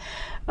Spirit,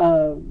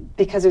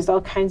 because there's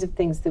all kinds of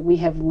things that we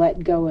have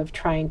let go of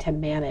trying to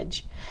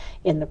manage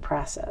in the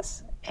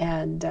process.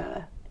 And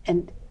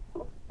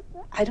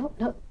I don't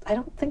know. I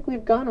don't think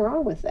we've gone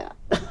wrong with that.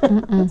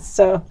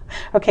 So,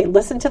 okay,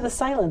 listen to the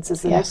silence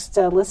is the next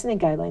listening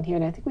guideline here,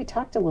 and I think we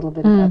talked a little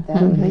bit about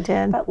that. We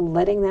did. About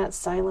letting that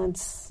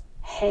silence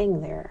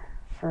hang there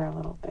for a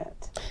little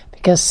bit.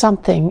 Because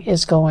something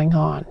is going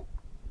on,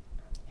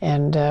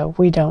 and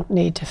we don't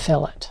need to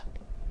fill it.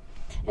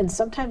 And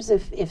sometimes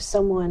if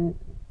someone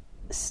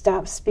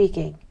stops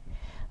speaking,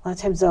 a lot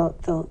of times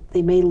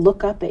they may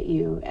look up at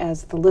you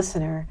as the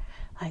listener,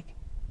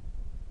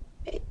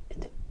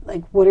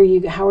 like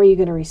how are you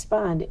going to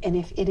respond? And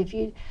if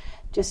you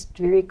just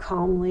very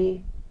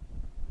calmly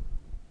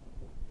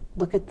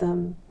look at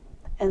them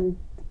and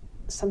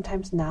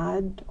sometimes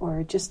nod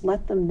or just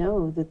let them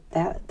know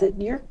that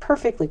you're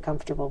perfectly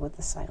comfortable with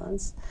the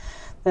silence,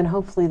 then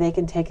hopefully they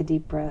can take a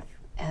deep breath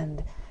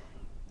and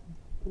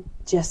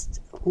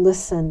just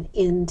listen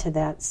into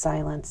that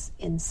silence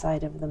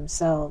inside of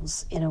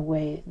themselves in a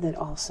way that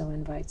also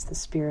invites the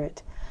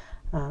Spirit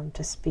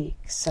to speak.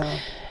 So,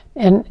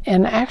 and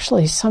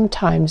actually,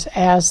 sometimes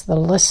as the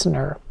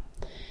listener,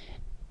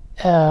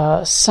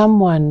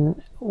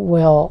 someone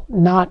will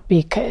not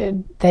be.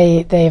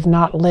 They have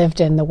not lived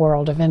in the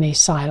world of any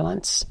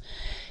silence,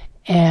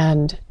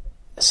 and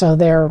so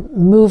they're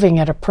moving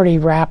at a pretty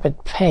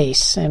rapid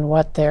pace in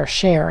what they're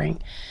sharing,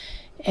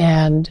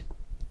 and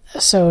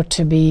so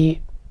to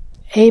be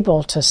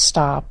able to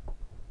stop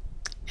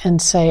and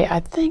say,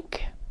 I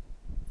think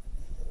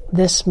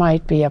this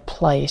might be a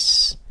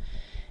place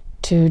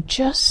to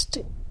just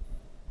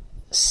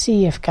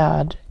see if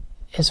God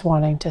is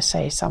wanting to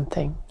say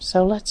something.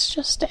 So let's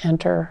just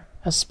enter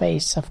a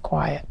space of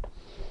quiet.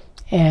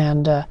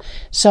 And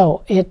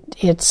so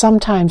it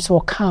sometimes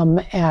will come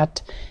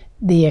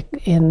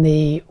in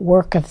the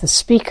work of the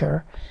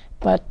speaker,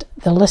 but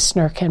the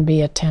listener can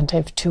be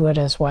attentive to it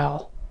as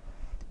well.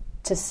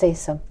 To say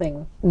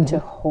something, to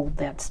hold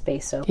that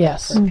space open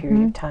Yes. for a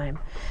period of time.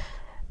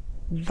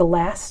 The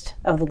last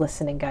of the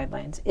listening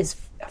guidelines is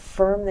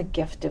affirm the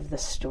gift of the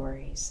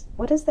stories.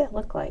 What does that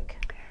look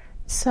like?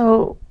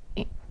 So,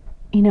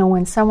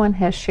 when someone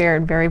has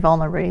shared very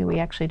vulnerably, we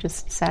actually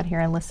just sat here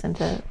and listened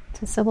to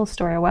Sybil's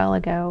story a while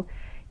ago,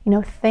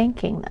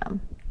 thanking them.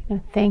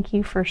 Thank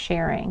you for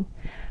sharing.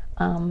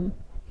 An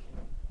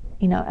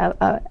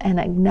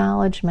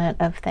acknowledgement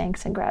of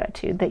thanks and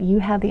gratitude that you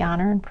had the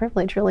honor and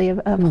privilege really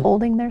of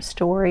holding their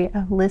story,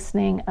 of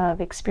listening, of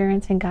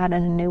experiencing God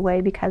in a new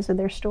way because of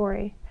their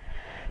story.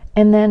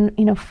 And then,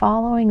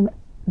 following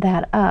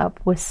that up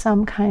with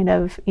some kind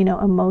of,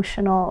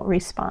 emotional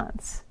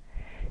response.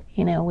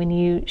 When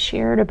you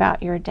shared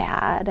about your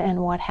dad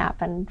and what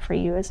happened for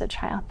you as a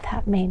child,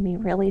 that made me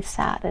really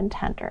sad and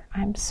tender.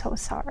 I'm so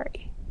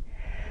sorry.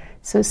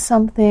 So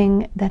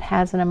something that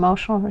has an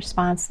emotional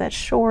response that's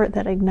short,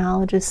 that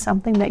acknowledges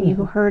something that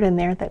you heard in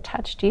there that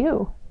touched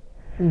you.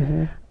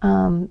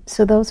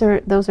 So those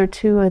are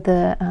two of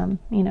the,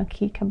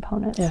 key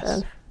components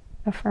of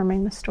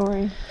affirming the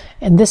story.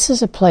 And this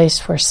is a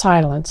place where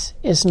silence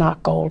is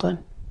not golden.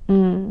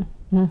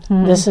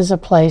 This is a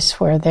place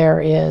where there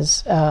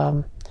is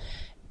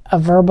a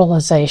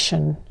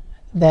verbalization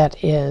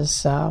that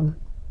is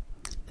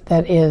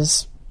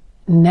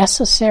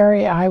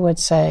necessary, I would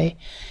say,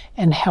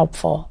 and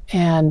helpful.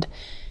 And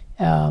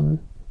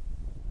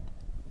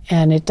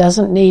And it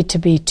doesn't need to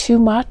be too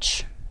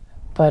much,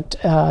 but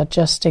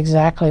just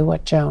exactly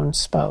what Joan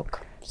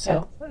spoke.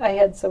 So I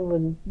had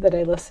someone that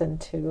I listened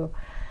to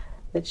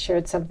that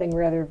shared something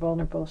rather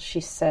vulnerable.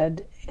 She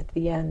said at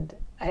the end,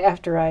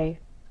 after I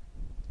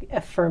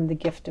affirmed the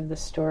gift of the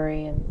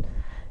story, and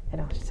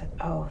she said,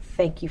 "Oh,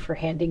 thank you for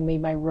handing me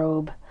my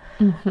robe."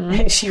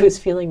 Mm-hmm. She was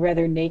feeling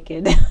rather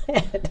naked.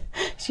 And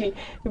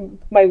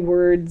my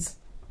words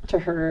to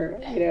her,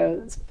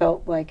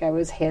 felt like I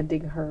was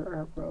handing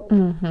her a robe.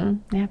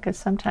 Mm-hmm. Yeah, because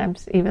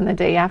sometimes even the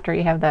day after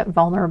you have that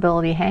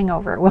vulnerability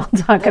hangover, we'll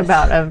talk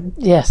about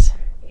yes.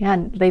 Yeah,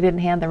 and they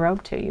didn't hand the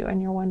robe to you,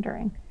 and you're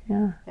wondering.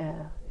 Yeah.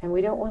 Yeah, and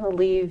we don't want to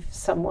leave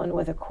someone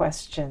with a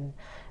question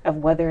of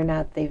whether or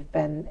not they've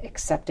been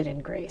accepted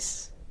in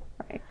grace.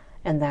 Right.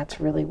 And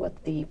that's really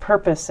what the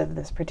purpose of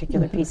this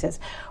particular piece is.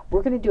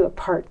 We're going to do a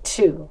part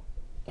 2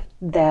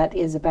 that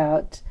is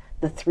about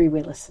the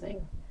three-way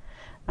listening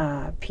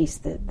piece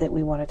that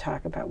we want to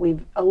talk about.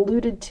 We've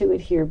alluded to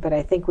it here, but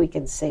I think we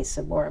can say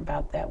some more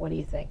about that. What do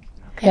you think?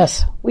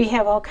 Yes. We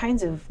have all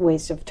kinds of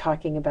ways of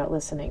talking about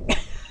listening.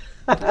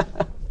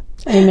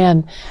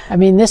 Amen. I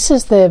mean,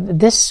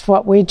 this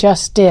what we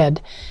just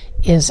did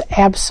is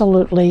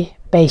absolutely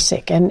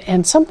basic,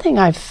 and something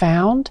I've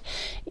found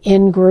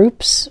in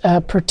groups,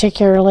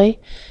 particularly,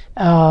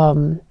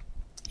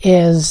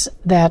 is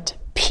that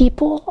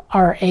people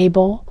are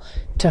able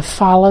to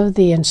follow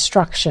the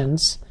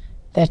instructions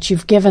that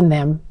you've given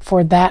them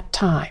for that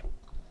time.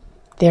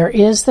 There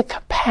is the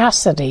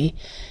capacity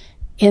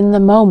in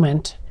the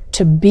moment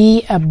to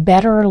be a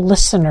better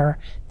listener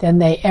than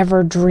they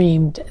ever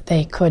dreamed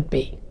they could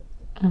be.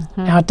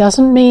 Mm-hmm. Now, it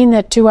doesn't mean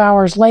that 2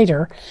 hours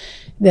later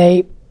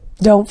they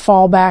don't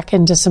fall back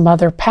into some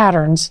other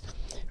patterns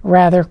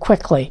rather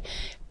quickly.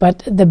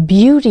 But the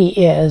beauty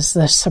is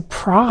the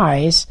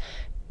surprise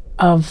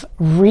of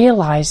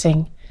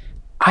realizing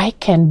I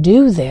can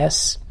do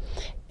this,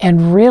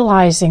 and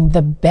realizing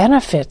the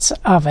benefits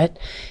of it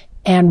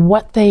and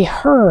what they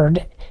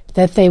heard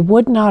that they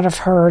would not have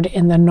heard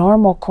in the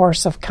normal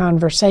course of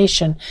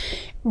conversation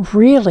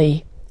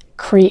really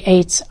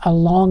creates a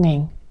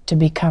longing to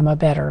become a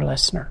better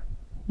listener.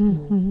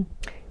 Mm-hmm.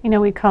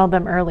 We called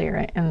them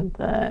earlier in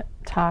the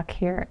talk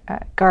here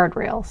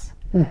guardrails.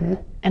 Mm-hmm.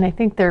 And I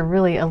think they're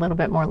really a little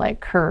bit more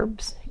like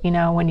curbs.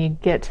 When you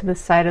get to the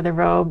side of the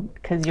road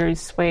because you're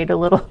swayed a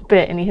little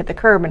bit and you hit the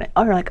curb and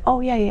you're like,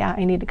 oh, yeah,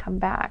 I need to come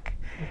back.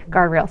 Mm-hmm.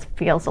 Guardrails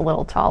feels a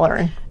little taller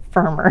and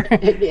firmer.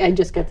 I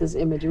just got this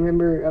image.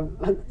 Remember,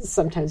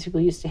 sometimes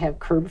people used to have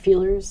curb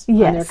feelers on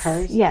their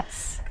cars?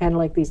 Yes. Kind of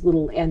like these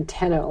little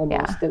antenna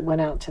almost that went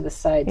out to the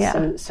side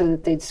so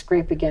that they'd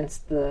scrape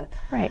against the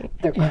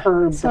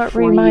curb so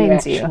before you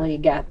actually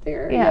got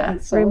there. Yeah,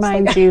 so it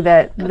reminds you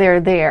that they're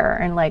there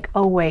and like,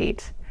 oh,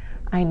 wait,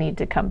 I need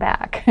to come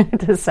back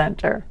to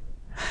center.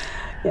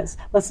 Yes,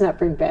 let's not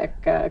bring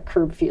back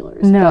curb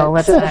feelers. No,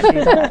 let's not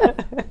do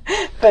that.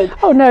 But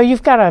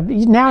you've got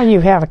now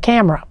you have a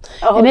camera,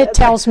 and it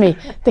tells me,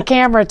 the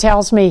camera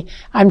tells me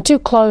I'm too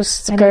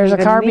close. There's a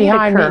car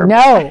behind me. No,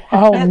 no.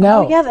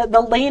 Oh yeah,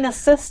 the lane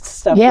assist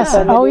stuff. Yes.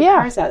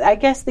 Cars out. I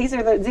guess these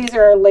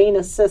are our lane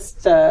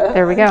assist.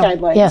 There we go.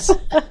 Guidelines. Yes.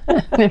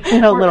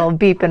 There's no little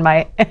beep in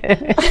my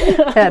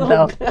head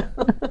though.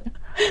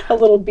 A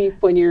little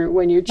beep when you're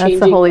changing.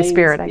 That's the Holy lanes.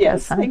 Spirit, I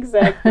guess. Yes,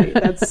 exactly.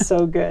 That's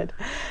so good.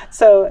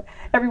 So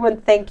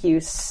everyone, thank you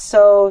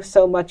so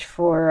much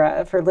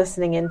for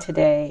listening in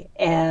today.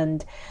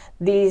 And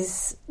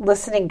these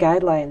listening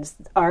guidelines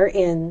are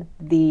in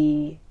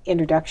the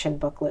introduction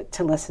booklet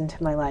to Listen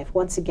to My Life.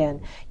 Once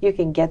again, you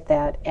can get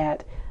that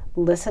at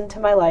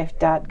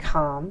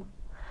listentomylife.com.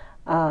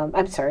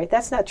 I'm sorry,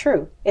 that's not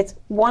true. It's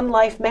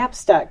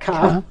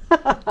onelifemaps.com.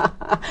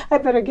 I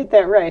better get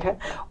that right. Huh?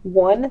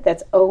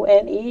 That's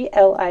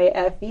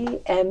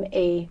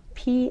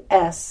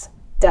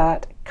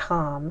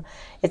ONELIFEMAPS.com.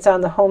 It's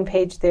on the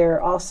homepage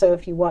there. Also,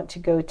 if you want to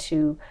go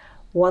to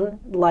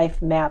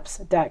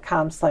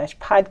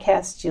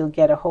onelifemaps.com/podcast, you'll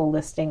get a whole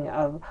listing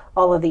of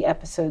all of the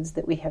episodes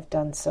that we have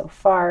done so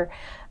far.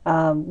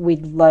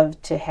 We'd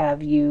love to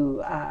have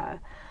you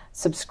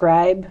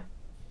subscribe,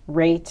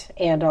 rate,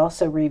 and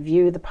also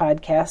review the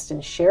podcast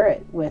and share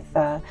it with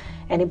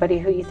anybody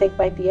who you think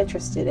might be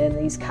interested in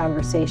these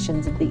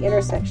conversations at the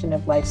intersection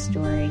of life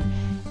story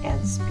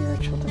and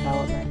spiritual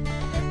development.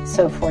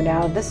 So for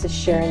now, this is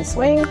Sharon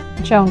Swing,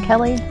 Joan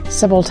Kelly,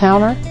 Sybil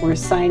Towner. We're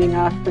signing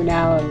off for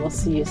now, and we'll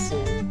see you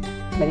soon.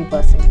 Many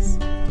blessings.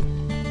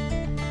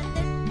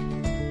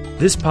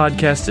 This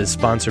podcast is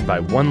sponsored by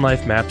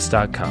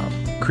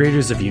OneLifeMaps.com,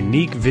 creators of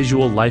unique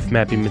visual life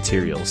mapping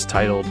materials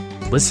titled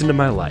Listen to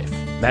My Life,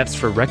 Maps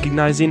for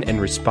Recognizing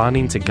and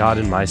Responding to God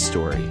in My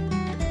Story.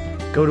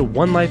 Go to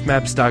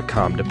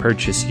OneLifeMaps.com to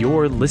purchase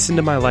your Listen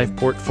to My Life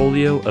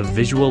portfolio of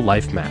visual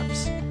life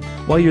maps.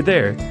 While you're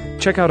there,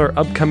 check out our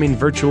upcoming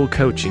virtual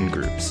coaching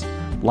groups,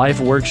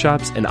 live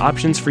workshops, and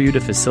options for you to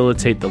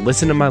facilitate the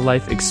Listen to My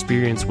Life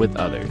experience with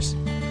others.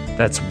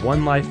 That's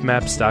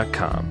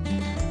OneLifeMaps.com,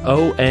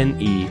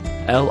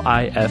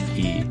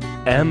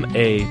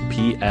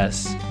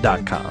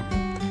 ONELIFEMAPS.com.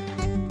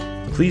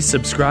 Please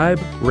subscribe,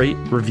 rate,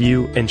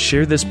 review, and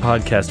share this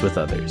podcast with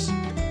others.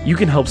 You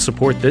can help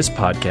support this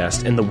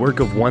podcast and the work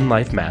of One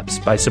Life Maps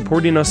by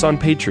supporting us on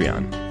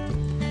Patreon.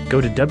 Go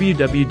to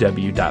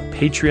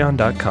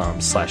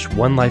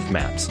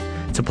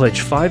www.patreon.com/onelifemaps to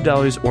pledge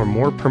 $5 or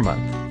more per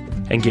month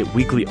and get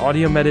weekly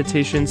audio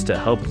meditations to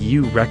help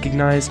you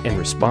recognize and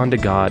respond to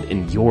God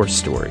in your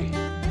story.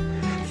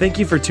 Thank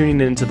you for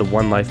tuning in to the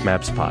One Life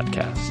Maps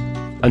podcast.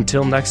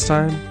 Until next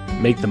time,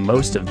 make the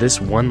most of this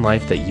one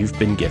life that you've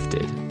been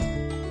gifted.